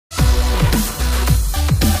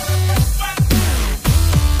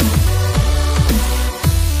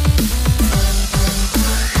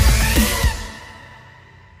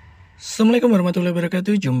Assalamualaikum warahmatullahi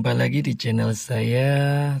wabarakatuh. Jumpa lagi di channel saya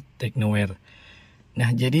Techno. Nah,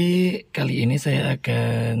 jadi kali ini saya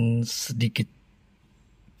akan sedikit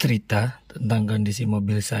cerita tentang kondisi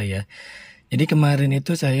mobil saya. Jadi kemarin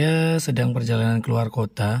itu saya sedang perjalanan keluar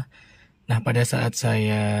kota. Nah, pada saat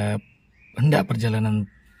saya hendak perjalanan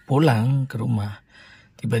pulang ke rumah,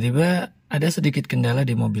 tiba-tiba ada sedikit kendala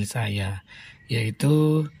di mobil saya,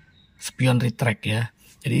 yaitu spion retract ya.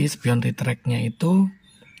 Jadi spion retractnya itu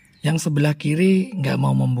yang sebelah kiri nggak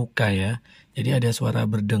mau membuka ya. Jadi ada suara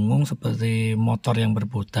berdengung seperti motor yang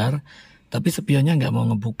berputar, tapi spionnya nggak mau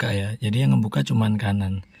ngebuka ya. Jadi yang ngebuka cuman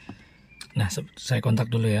kanan. Nah, saya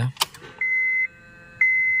kontak dulu ya.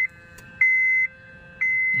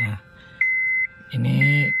 Nah,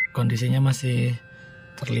 ini kondisinya masih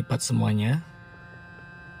terlipat semuanya.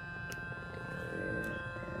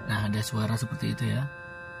 Nah, ada suara seperti itu ya.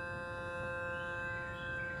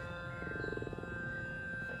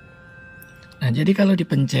 Nah, jadi kalau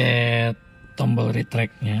dipencet tombol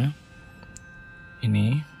retract-nya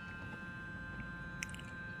ini,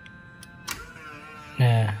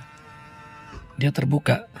 nah dia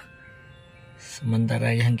terbuka,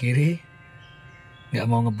 sementara yang kiri nggak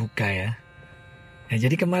mau ngebuka ya. Nah,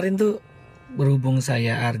 jadi kemarin tuh berhubung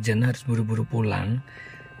saya urgent harus buru-buru pulang,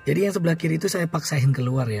 jadi yang sebelah kiri itu saya paksain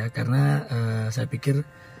keluar ya, karena saya pikir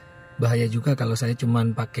bahaya juga kalau saya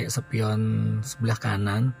cuman pakai spion sebelah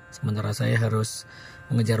kanan, sementara saya harus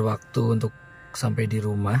mengejar waktu untuk sampai di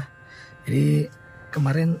rumah. Jadi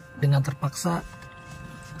kemarin dengan terpaksa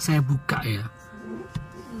saya buka ya.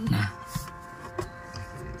 Nah,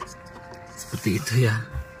 seperti itu ya.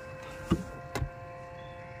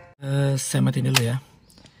 Saya mati dulu ya.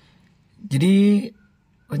 Jadi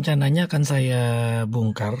rencananya akan saya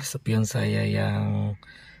bongkar spion saya yang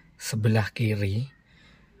sebelah kiri.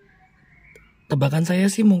 Tebakan saya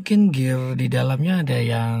sih mungkin gear di dalamnya ada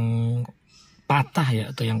yang patah ya,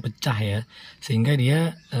 atau yang pecah ya, sehingga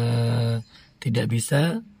dia tidak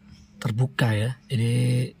bisa terbuka ya.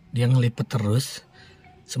 Jadi dia ngelipet terus.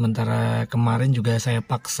 Sementara kemarin juga saya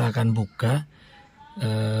paksakan buka,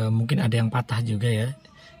 mungkin ada yang patah juga ya.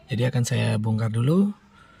 Jadi akan saya bongkar dulu.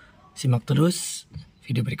 Simak terus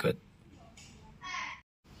video berikut.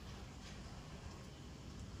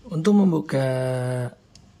 Untuk membuka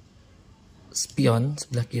spion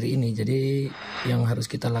sebelah kiri ini, jadi yang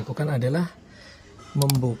harus kita lakukan adalah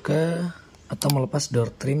membuka atau melepas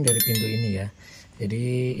door trim dari pintu ini ya.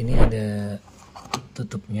 Jadi ini ada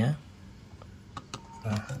tutupnya.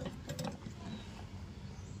 Nah,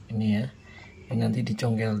 ini ya, ini nanti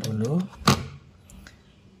dicongkel dulu.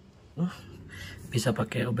 Bisa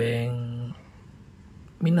pakai obeng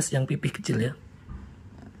minus yang pipih kecil ya.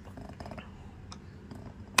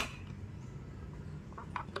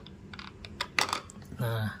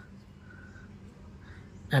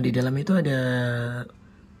 Nah, di dalam itu ada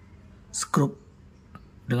skrup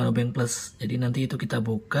dengan obeng plus. Jadi nanti itu kita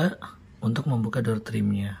buka untuk membuka door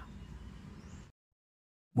trimnya.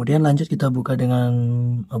 Kemudian lanjut kita buka dengan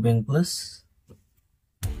obeng plus.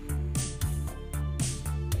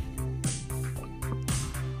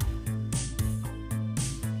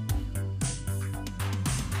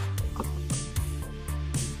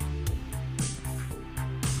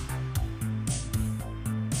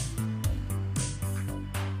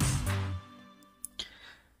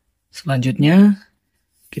 Selanjutnya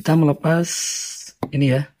kita melepas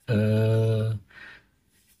ini ya,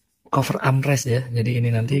 cover armrest ya. Jadi ini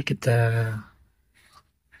nanti kita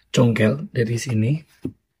congkel dari sini,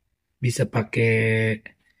 bisa pakai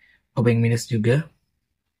obeng minus juga.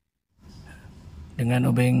 Dengan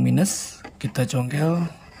obeng minus kita congkel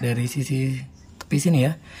dari sisi tepi sini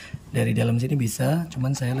ya. Dari dalam sini bisa,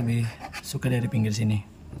 cuman saya lebih suka dari pinggir sini.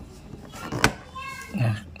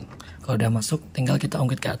 Nah, kalau udah masuk tinggal kita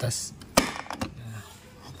ungkit ke atas.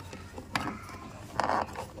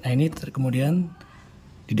 Nah, ini kemudian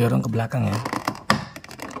didorong ke belakang ya.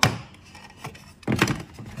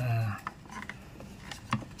 Nah,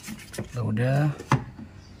 kalau udah,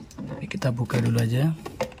 ini kita buka dulu aja.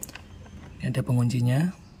 Ini ada penguncinya.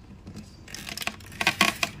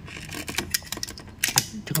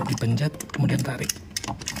 Cukup dipencet, kemudian tarik.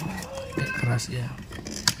 Agak keras ya.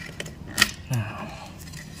 Nah,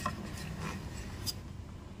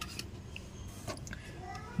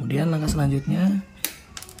 kemudian langkah selanjutnya,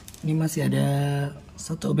 ini masih ada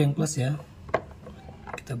satu obeng plus ya.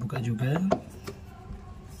 Kita buka juga.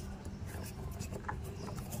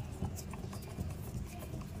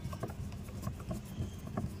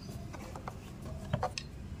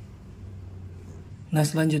 Nah,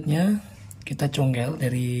 selanjutnya kita congkel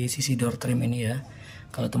dari sisi door trim ini ya.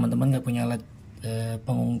 Kalau teman-teman nggak punya alat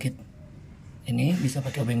pengungkit Ini bisa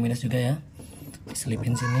pakai obeng minus juga ya,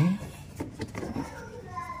 diselipin sini,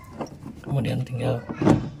 kemudian tinggal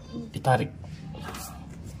ditarik.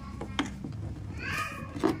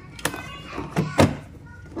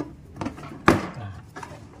 Nah,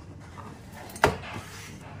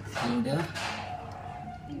 ini udah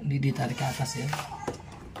ditarik ke atas ya.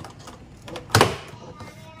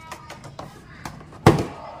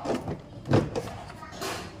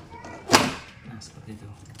 Nah, seperti itu.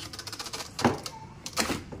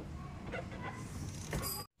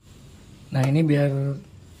 Nah, ini biar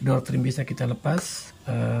door trim bisa kita lepas,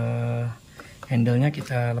 handle-nya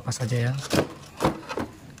kita lepas aja ya.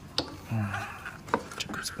 Nah,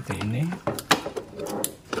 cukup seperti ini,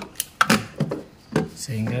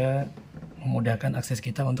 sehingga memudahkan akses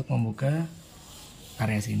kita untuk membuka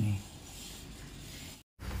area sini.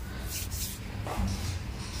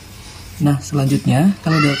 Nah, selanjutnya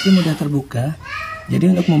kalau door trim udah terbuka,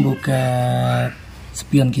 jadi untuk membuka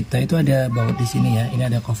spion kita itu ada baut di sini ya. Ini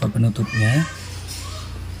ada cover penutupnya.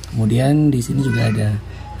 Kemudian di sini juga ada.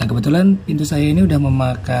 Nah, kebetulan pintu saya ini udah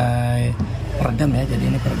memakai peredam ya. Jadi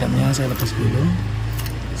ini peredamnya saya lepas dulu.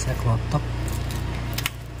 Saya kelotok.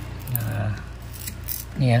 Nah,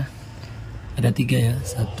 ini ya. Ada 3 ya.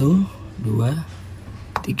 1, 2,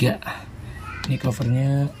 3. Ini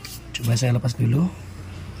covernya coba saya lepas dulu.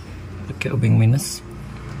 Pakai obeng minus.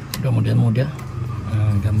 Mudah-mudahan mudah.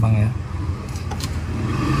 Nah, gampang ya.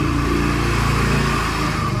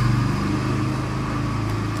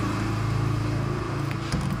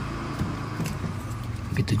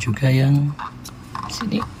 Begitu juga yang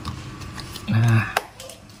sini. Nah,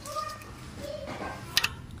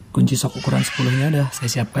 kunci sok ukuran 10-nya udah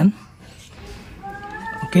saya siapkan.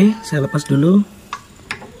 Oke, saya lepas dulu.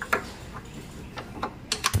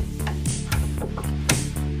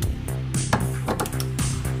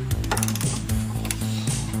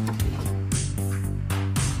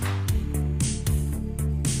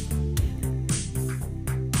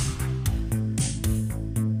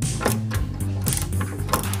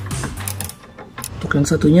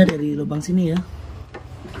 Yang satunya dari lubang sini ya.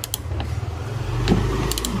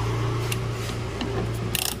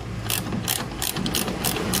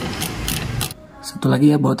 Satu lagi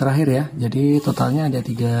ya baut terakhir ya. Jadi totalnya ada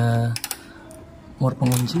 3 mur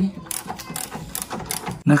pengunci.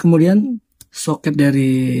 Nah, kemudian soket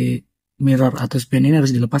dari mirror atau spion ini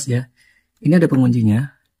harus dilepas ya. Ini ada penguncinya.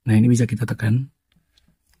 Nah, ini bisa kita tekan.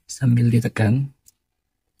 Sambil ditekan,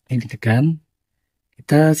 ini ditekan,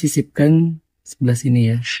 kita sisipkan sebelah sini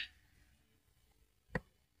ya.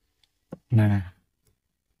 Nah,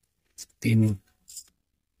 seperti ini.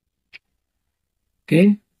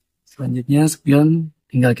 Oke, selanjutnya spion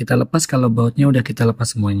tinggal kita lepas kalau bautnya udah kita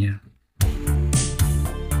lepas semuanya.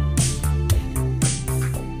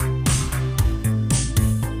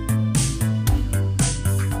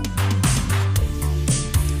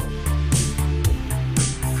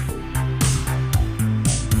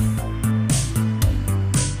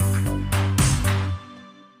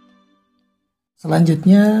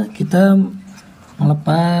 Selanjutnya kita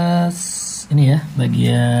melepas ini ya,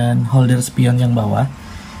 bagian holder spion yang bawah.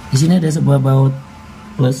 Di sini ada sebuah baut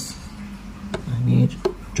plus. Nah, ini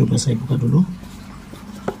coba saya buka dulu.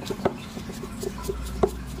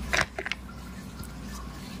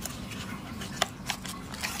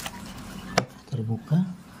 Terbuka.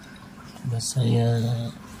 Coba saya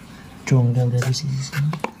congkel dari sisi sini.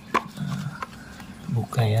 Nah,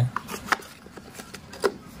 buka ya.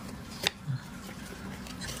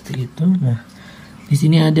 Itu. Nah, di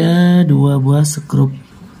sini ada 2 buah skrup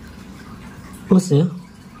plus ya.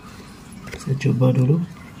 Saya coba dulu.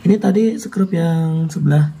 Ini tadi skrup yang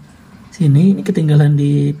sebelah sini, ini ketinggalan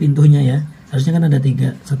di pintunya ya. Harusnya kan ada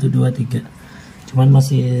 3, 1, 2, 3. Cuman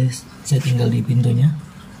masih saya tinggal di pintunya.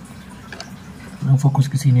 Nah,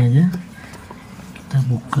 fokus ke sini aja. Kita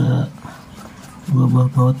buka 2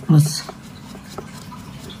 buah baut plus.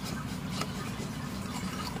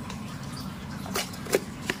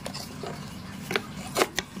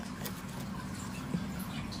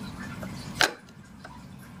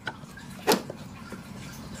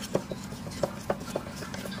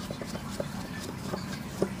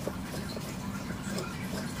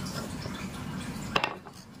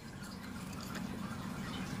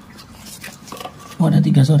 Oh, ada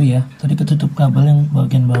 3, sorry ya. Tadi ketutup kabel yang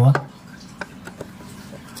bagian bawah.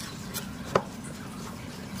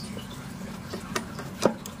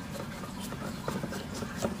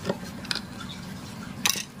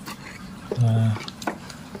 Nah,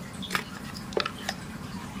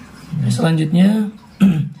 selanjutnya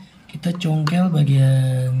kita congkel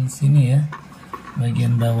bagian sini ya,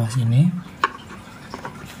 bagian bawah sini.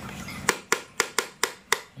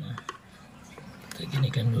 Nah,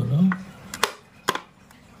 bunyikan dulu.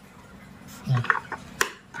 Nah,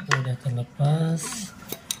 kalau udah terlepas,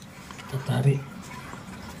 kita tarik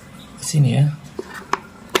ke sini ya.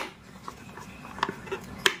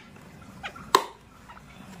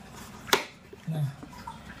 Nah,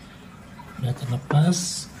 udah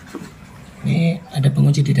terlepas. Ini ada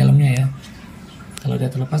pengunci di dalamnya ya. Kalau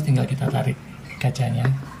udah terlepas, tinggal kita tarik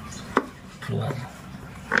kacanya keluar.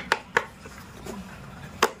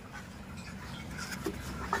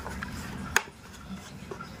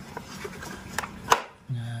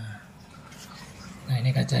 Nah, ini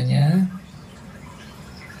kacanya.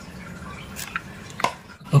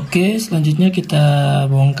 Oke, selanjutnya kita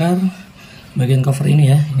bongkar bagian cover ini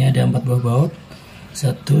ya. Ini ada 4 buah baut.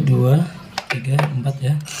 1, 2, 3, 4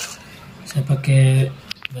 ya. Saya pakai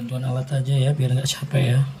bantuan alat aja ya, biar nggak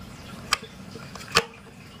capek ya.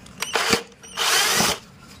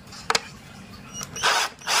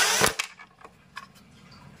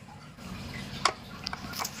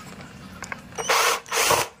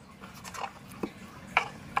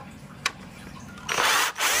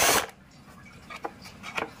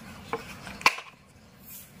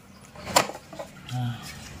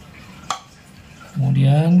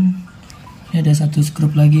 Kemudian ini ada 1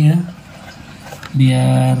 skrup lagi ya,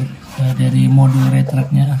 biar dari modul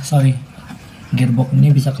retractnya, gearbox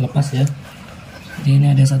ini bisa kelepas ya. Jadi ini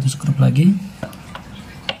ada 1 skrup lagi.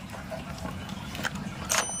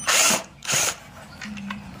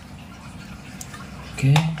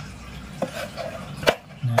 Oke.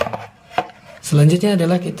 Nah, selanjutnya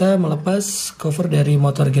adalah kita melepas cover dari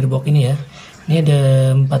motor gearbox ini ya. Ini ada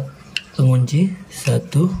 4 pengunci,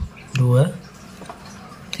 1, 2,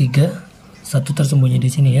 3, 1 tersembunyi di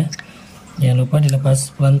sini ya. Jangan lupa dilepas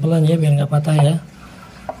pelan-pelan ya, biar nggak patah ya.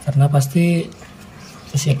 Karena pasti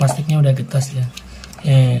usia plastiknya udah getas ya.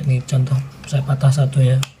 Ini contoh saya patah 1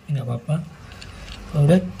 ya, ini nggak apa-apa. Kalau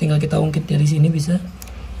udah, tinggal kita ungkit dari sini bisa.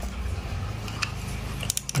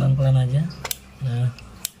 Pelan-pelan aja. Nah,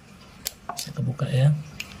 saya kebuka ya.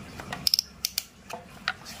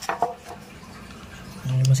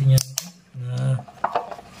 Ini mesinnya. Nah,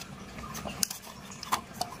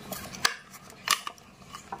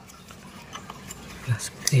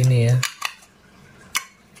 seperti ini ya.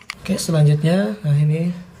 Oke, selanjutnya, nah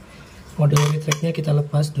ini model retractnya kita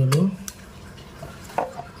lepas dulu.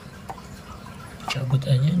 Cabut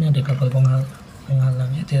aja, ini ada kabel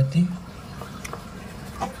penghalangnya, hati-hati.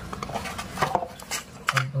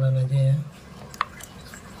 Pelan-pelan aja ya.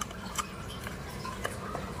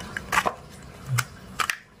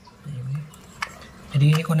 Jadi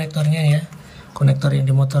ini konektornya ya, konektor yang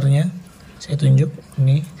di motornya. Saya tunjuk,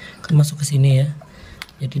 ini kan masuk ke sini ya.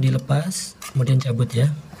 Jadi dilepas, kemudian cabut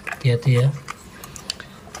ya, hati-hati ya.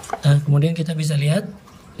 Nah, kemudian kita bisa lihat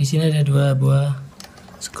di sini ada 2 buah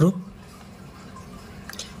skrup.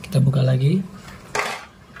 Kita buka lagi.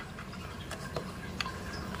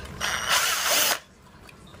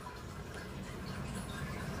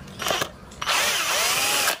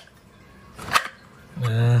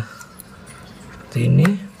 Nah, seperti ini,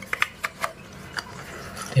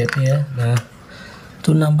 hati-hati ya. Nah,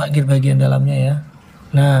 tuh nampak gear bagian dalamnya ya.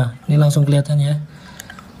 Nah, ini langsung kelihatan ya,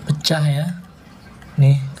 pecah ya.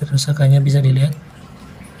 Nih, kerusakannya bisa dilihat.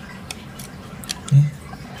 Nih.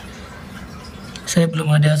 Saya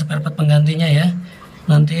belum ada spare part penggantinya ya.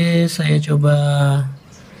 Nanti saya coba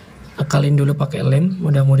akalin dulu pakai lem,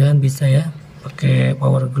 mudah-mudahan bisa ya, pakai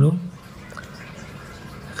power glue.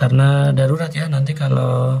 Karena darurat ya, nanti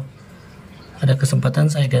kalau ada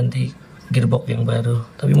kesempatan saya ganti gearbox yang baru.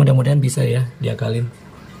 Tapi mudah-mudahan bisa ya diakalin.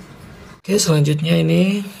 Oke, selanjutnya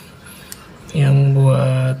ini yang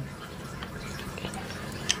buat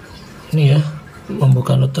ini ya,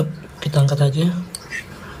 membuka nutup, kita angkat aja.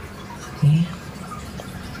 Nih.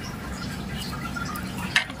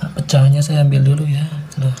 Nah, pecahannya saya ambil dulu ya.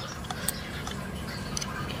 Nah,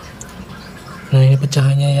 ini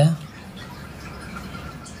pecahannya ya.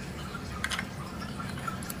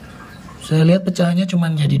 Saya lihat pecahannya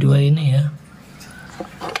cuma jadi 2 ini ya.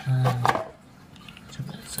 Nah,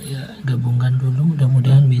 coba saya gabungkan dulu,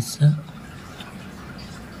 mudah-mudahan bisa.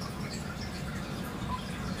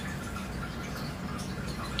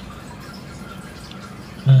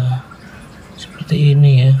 Nah, seperti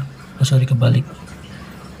ini ya. Kebalik.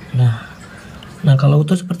 Nah, kalau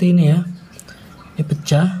utuh seperti ini ya. Ini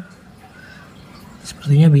pecah.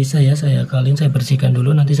 Sepertinya bisa ya, saya akalin, saya bersihkan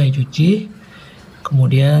dulu, nanti saya cuci.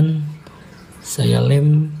 Kemudian saya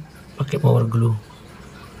lem pakai power glue.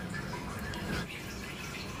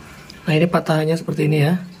 Nah, ini patahannya seperti ini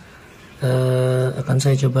ya. Akan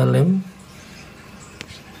saya coba lem.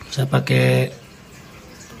 Saya pakai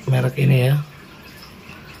merek ini ya.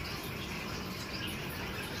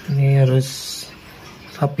 Ini harus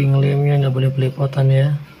wrapping lemnya nggak boleh belepotan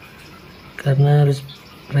ya, karena harus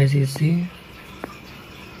presisi.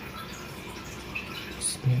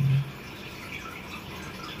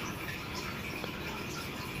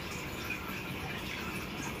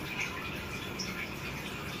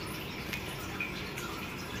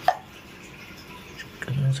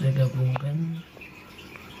 Karena saya gabungkan.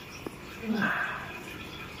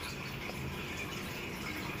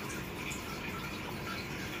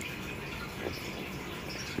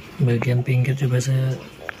 Bagian pinggir coba saya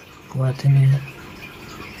kuatin ya.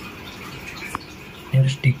 Ini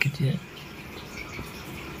harus sedikit ya.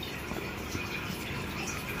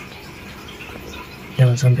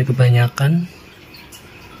 Jangan sampai kebanyakan.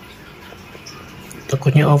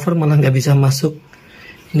 Takutnya over malah nggak bisa masuk.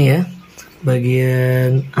 Ini ya,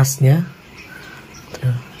 bagian asnya.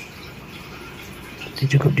 Tuh. Jadi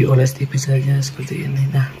cukup dioles tipis saja seperti ini.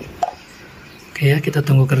 Nah, oke ya, kita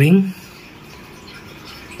tunggu kering.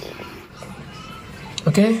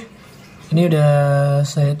 Oke, ini udah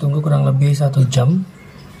saya tunggu kurang lebih 1 jam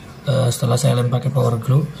setelah saya lem pakai power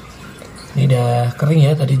glue. Ini udah kering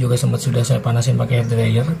ya, tadi juga sempat sudah saya panasin pakai hair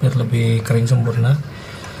dryer biar lebih kering sempurna.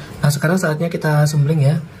 Nah, sekarang saatnya kita sembling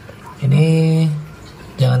ya. Ini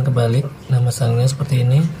jangan kebalik, nah masangnya seperti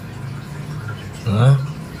ini. Nah,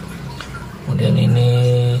 kemudian ini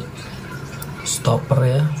stopper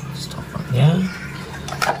ya, stoppernya.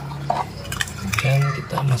 Dan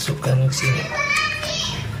kita masukkan ke sini.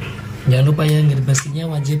 Jangan lupa ya, gerbasinya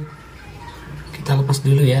wajib kita lepas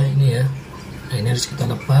dulu ya, ini ya. Nah, ini harus kita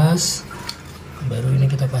lepas, baru ini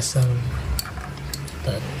kita pasang.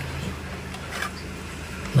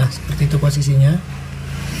 Nah, seperti itu posisinya.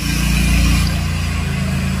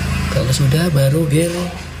 Kalau sudah, baru gear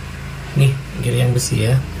nih, gear yang besi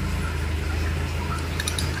ya.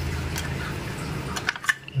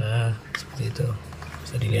 Nah, seperti itu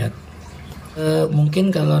bisa dilihat.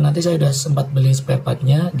 Mungkin kalau nanti saya sudah sempat beli spare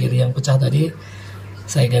partnya, gear yang pecah tadi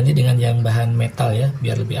saya ganti dengan yang bahan metal ya,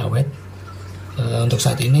 biar lebih awet. Untuk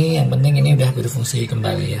saat ini yang penting ini udah berfungsi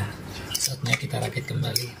kembali ya. Saatnya kita rakit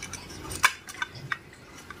kembali.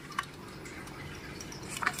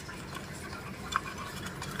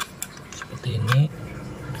 Seperti ini.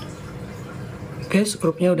 Oke,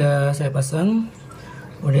 skrupnya udah saya pasang.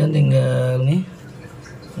 Kemudian tinggal nih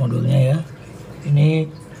modulnya ya.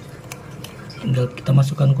 Ini tinggal kita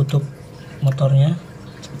masukkan kutub motornya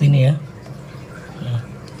seperti ini ya.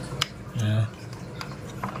 Nah,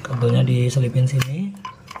 kabelnya diselipin sini,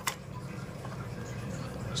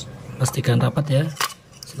 pastikan rapat ya.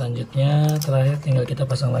 Selanjutnya terakhir tinggal kita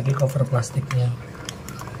pasang lagi cover plastiknya.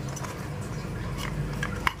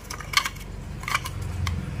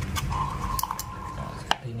 Nah,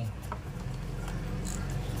 seperti ini.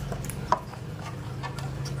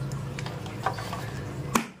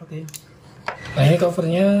 Oke. Nah, ini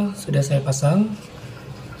covernya sudah saya pasang.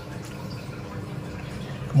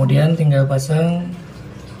 Kemudian tinggal pasang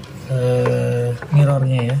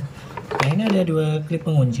mirrornya ya. Nah, ini ada 2 klip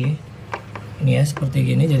pengunci. Ini ya, seperti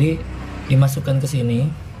gini. Jadi dimasukkan ke sini.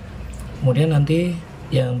 Kemudian nanti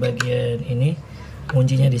yang bagian ini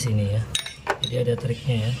kuncinya di sini ya. Jadi ada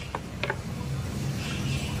triknya ya.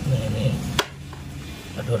 Nah, ini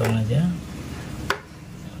kita dorong aja.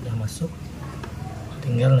 Udah masuk.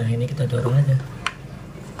 Tinggal, nah ini kita dorong aja.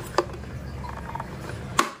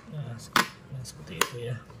 Nah, seperti itu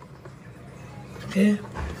ya. Oke.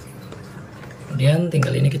 Kemudian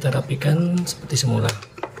tinggal ini kita rapikan seperti semula.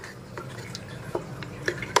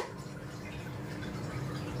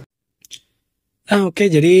 Oke,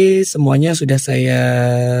 jadi semuanya sudah saya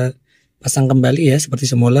pasang kembali ya seperti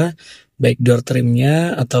semula, baik door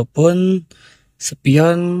trimnya ataupun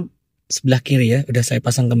spion sebelah kiri ya, udah saya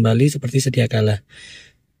pasang kembali seperti sedia kala.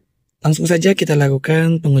 Langsung saja kita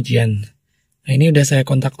lakukan pengujian. Nah, ini udah saya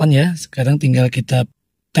kontak on ya. Sekarang tinggal kita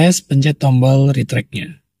tes pencet tombol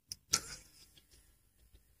retract-nya.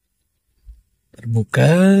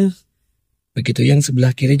 Terbuka. Begitu yang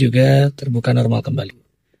sebelah kiri juga terbuka normal kembali.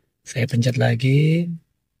 Saya pencet lagi.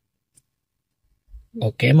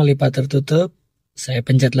 Oke, melipat tertutup. Saya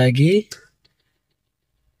pencet lagi.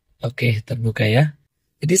 Oke, terbuka ya.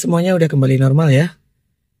 Jadi semuanya udah kembali normal ya.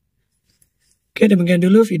 Oke, demikian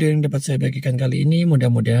dulu video yang dapat saya bagikan kali ini.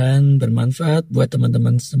 Mudah-mudahan bermanfaat buat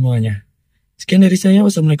teman-teman semuanya. Sekian dari saya.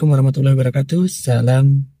 Wassalamualaikum warahmatullahi wabarakatuh.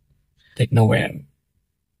 Salam Technoware.